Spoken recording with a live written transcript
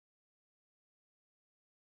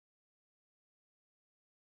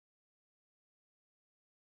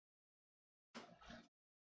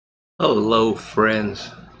Hello, friends.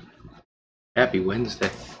 Happy Wednesday.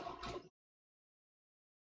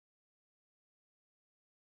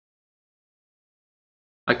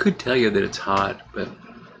 I could tell you that it's hot, but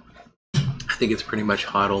I think it's pretty much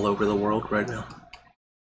hot all over the world right now.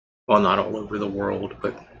 Well, not all over the world,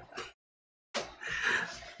 but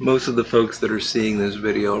most of the folks that are seeing this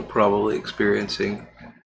video are probably experiencing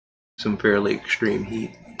some fairly extreme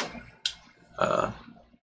heat.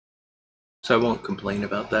 So I won't complain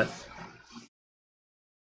about that.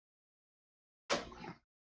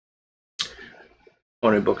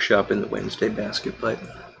 On a bookshop in the Wednesday basket pipe.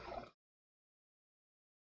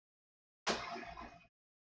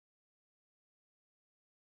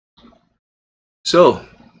 So,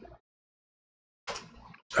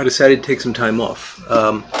 I decided to take some time off.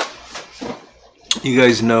 You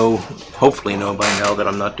guys know, hopefully know by now, that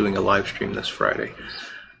I'm not doing a live stream this Friday.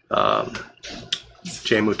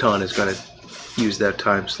 J.mouton is going to use that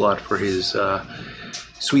time slot for his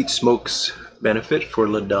Sweet Smokes benefit for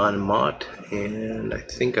Ladon Mott, and I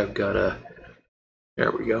think I've got a,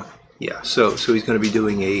 there we go. Yeah, so he's going to be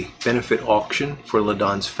doing a benefit auction for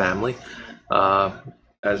Ladon's family.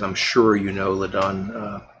 As I'm sure you know,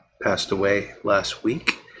 Ladon passed away last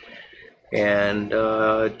week, and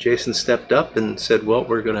Jason stepped up and said, "Well,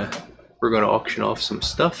 we're gonna auction off some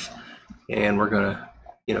stuff, and we're gonna,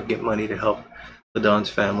 get money to help Ladon's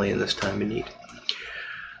family in this time of need."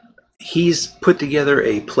 He's put together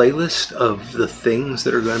a playlist of the things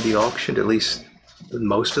that are going to be auctioned, at least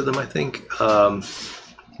most of them, I think.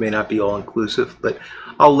 May not be all inclusive, but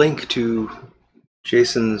I'll link to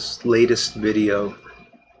Jason's latest video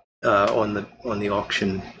on the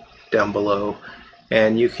auction down below,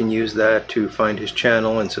 and you can use that to find his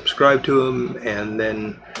channel and subscribe to him, and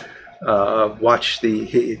then watch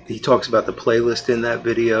he talks about the playlist in that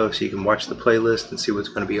video, so you can watch the playlist and see what's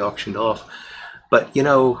going to be auctioned off. But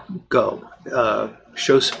go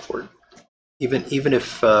show support, even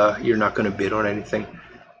if you're not going to bid on anything.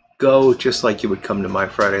 Go just like you would come to my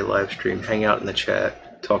Friday live stream, hang out in the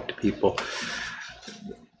chat, talk to people.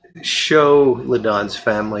 Show Ladon's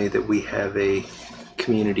family that we have a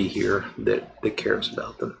community here that cares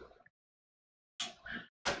about them.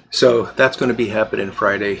 So that's going to be happening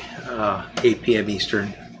Friday, 8 p.m.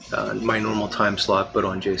 Eastern, my normal time slot, but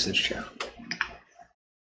on Jason's channel.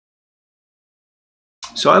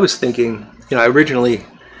 So I was thinking, I originally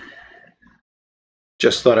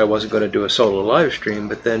just thought I wasn't going to do a solo live stream,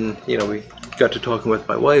 but then, we got to talking with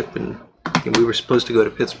my wife, and we were supposed to go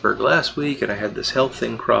to Pittsburgh last week, and I had this health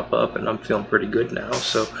thing crop up, and I'm feeling pretty good now.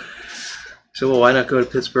 So well, why not go to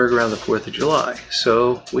Pittsburgh around the 4th of July?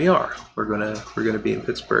 So we are. We're gonna be in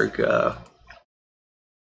Pittsburgh. We're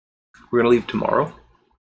gonna leave tomorrow,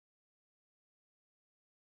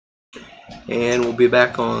 and we'll be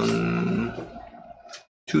back on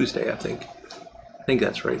Tuesday, I think. I think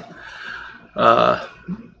that's right.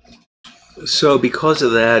 So because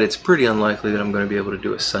of that, it's pretty unlikely that I'm going to be able to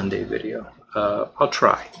do a Sunday video. I'll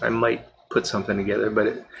try. I might put something together,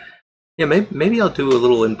 but maybe I'll do a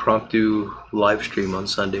little impromptu live stream on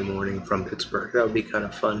Sunday morning from Pittsburgh. That would be kind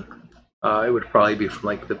of fun. It would probably be from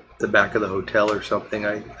like the back of the hotel or something.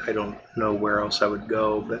 I don't know where else I would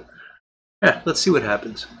go, but yeah, let's see what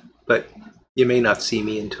happens. But you may not see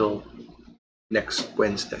me until next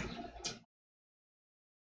Wednesday.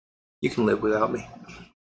 You can live without me.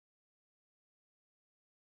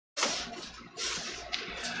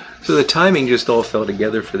 So the timing just all fell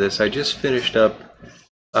together for this. I just finished up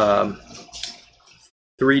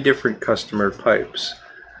 3 different customer pipes.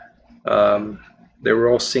 They were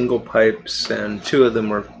all single pipes, and 2 of them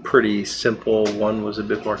were pretty simple. One was a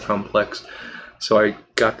bit more complex. So I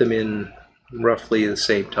got them in roughly the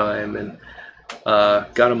same time, and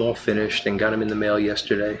got them all finished and got them in the mail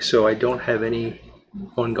yesterday. So I don't have any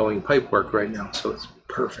ongoing pipe work right now, so it's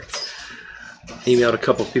perfect. Emailed a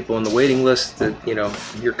couple people on the waiting list that,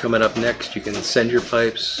 you're coming up next. You can send your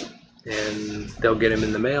pipes, and they'll get them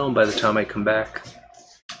in the mail, and by the time I come back,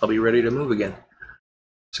 I'll be ready to move again.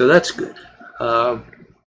 So that's good.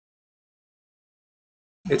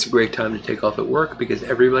 It's a great time to take off at work because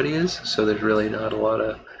everybody is, so there's really not a lot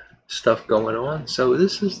of stuff going on. So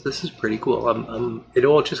this is pretty cool. It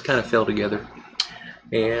all just kind of fell together,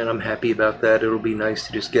 and I'm happy about that. It'll be nice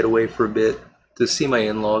to just get away for a bit, to see my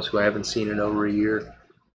in-laws who I haven't seen in over a year,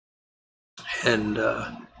 and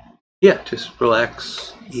just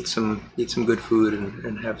relax, eat some good food,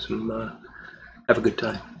 and have a good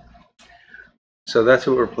time. So that's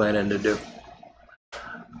what we're planning to do.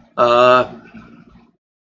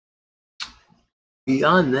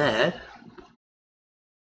 Beyond that,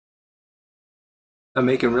 I'm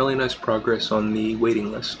making really nice progress on the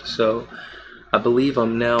waiting list. So I believe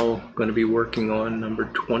I'm now going to be working on number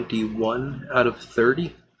 21 out of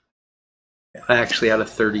 30. Actually, out of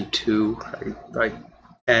 32. I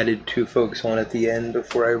added 2 folks on at the end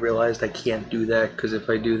before I realized I can't do that, because if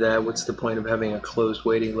I do that, what's the point of having a closed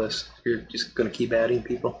waiting list? You're just going to keep adding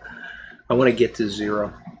people. I want to get to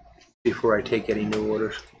 0 before I take any new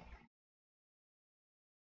orders.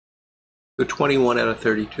 So 21 out of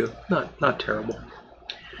 32, not terrible.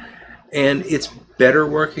 And it's better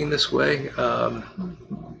working this way.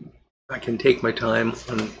 I can take my time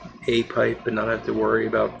on a pipe and not have to worry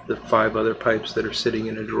about the 5 other pipes that are sitting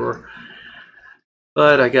in a drawer.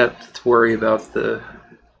 But I got to worry about the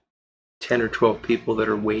 10 or 12 people that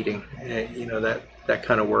are waiting. And, you know, that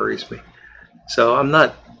kind of worries me. So I'm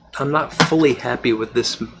not fully happy with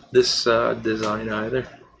this design either.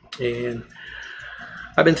 And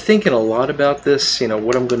I've been thinking a lot about this, you know,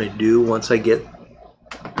 what I'm going to do once I get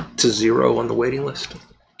to 0 on the waiting list.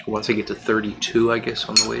 Once I get to 32, I guess,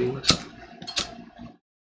 on the waiting list.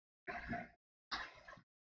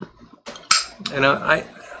 And I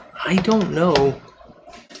don't know.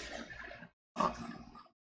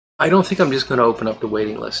 I don't think I'm just going to open up the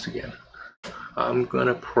waiting list again. I'm going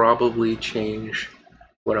to probably change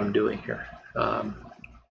what I'm doing here.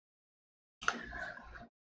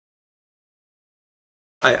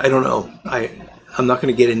 I don't know. I'm not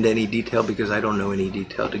going to get into any detail because I don't know any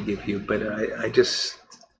detail to give you, but I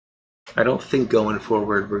don't think going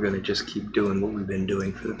forward we're going to just keep doing what we've been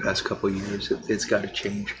doing for the past couple of years. It's got to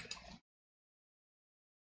change.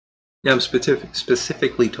 Now I'm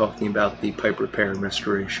specifically talking about the pipe repair and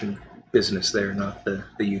restoration business there, not the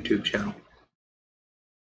YouTube channel.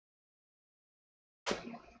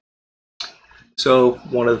 So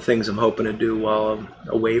one of the things I'm hoping to do while I'm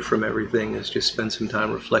away from everything is just spend some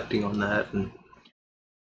time reflecting on that and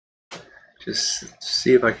just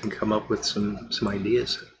see if I can come up with some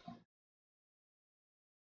ideas.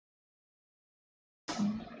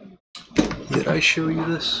 Did I show you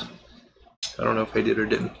this? I don't know if I did or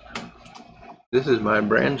didn't. This is my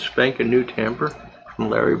brand spanking new tamper from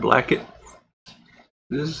Larry Blackett.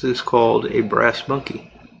 This is called a brass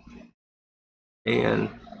monkey. And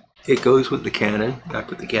it goes with the cannon. I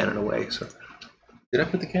put the cannon away, so. Did I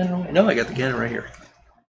put the cannon away? No, I got the cannon right here.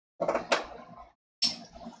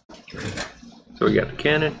 So we got the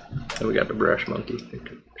cannon, and we got the brass monkey.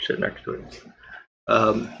 Sit next to it.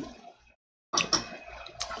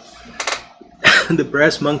 The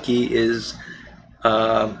brass monkey is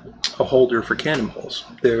a holder for cannonballs.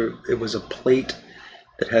 It was a plate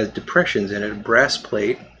that has depressions in it, a brass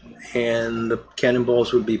plate, and the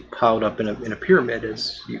cannonballs would be piled up in a pyramid,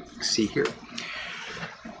 as you see here.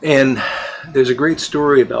 And there's a great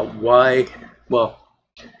story about why, well,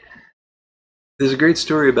 there's a great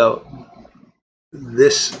story about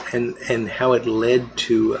this and how it led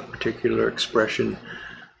to a particular expression.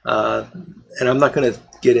 And I'm not going to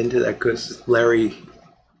get into that because Larry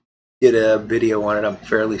did a video on it, I'm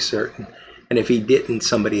fairly certain. And if he didn't,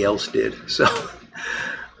 somebody else did. So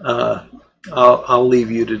I'll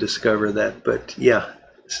leave you to discover that. But yeah,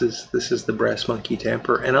 this is the brass monkey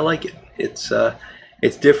tamper, and I like it.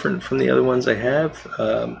 It's different from the other ones I have,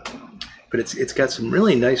 but it's got some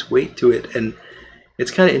really nice weight to it, and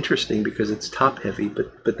it's kind of interesting because it's top heavy,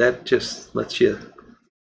 but that just lets you,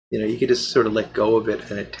 you know, you can just sort of let go of it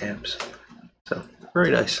and it tamps. So very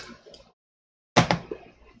nice.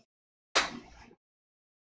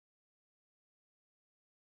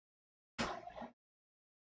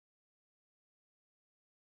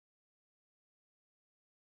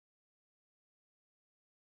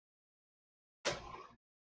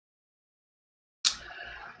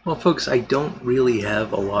 Well, folks, I don't really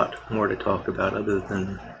have a lot more to talk about other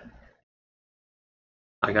than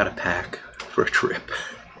I got to pack for a trip.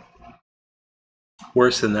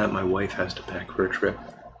 Worse than that, my wife has to pack for a trip.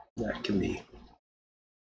 That can be.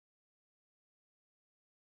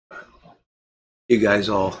 You guys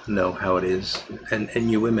all know how it is,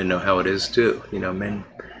 and you women know how it is too. You know, men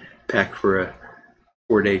pack for a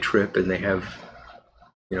 4-day trip and they have,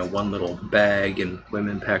 you know, one little bag, and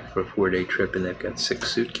women pack for a 4-day trip and they've got 6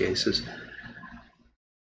 suitcases.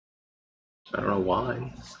 I don't know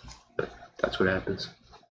why, but that's what happens.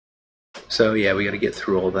 So yeah, we got to get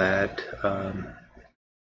through all that.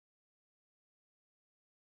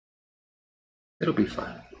 It'll be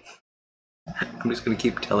fun. I'm just going to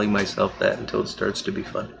keep telling myself that until it starts to be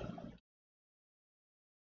fun.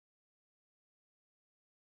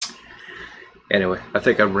 Anyway, I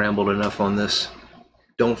think I've rambled enough on this.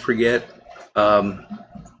 Don't forget,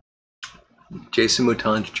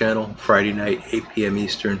 j.mouton's channel, Friday night, 8 p.m.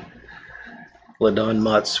 Eastern. Ladon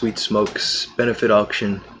Mott Sweet Smokes benefit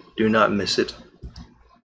auction. Do not miss it.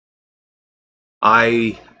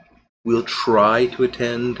 I will try to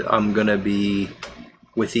attend. I'm gonna be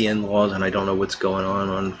with the in-laws, and I don't know what's going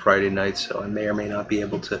on Friday night, so I may or may not be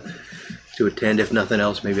able to attend. If nothing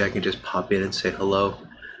else, maybe I can just pop in and say hello.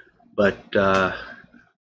 But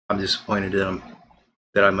I'm disappointed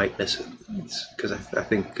that I might miss it, because I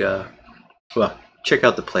think well, check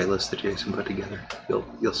out the playlist that Jason put together.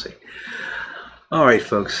 You'll see. All right,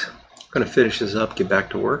 folks, I'm gonna finish this up, get back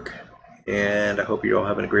to work, and I hope you're all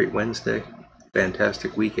having a great Wednesday.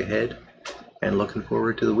 Fantastic week ahead, and looking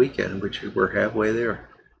forward to the weekend, which we're halfway there.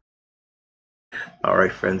 All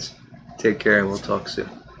right, friends, take care, and we'll talk soon.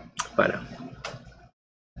 Bye now.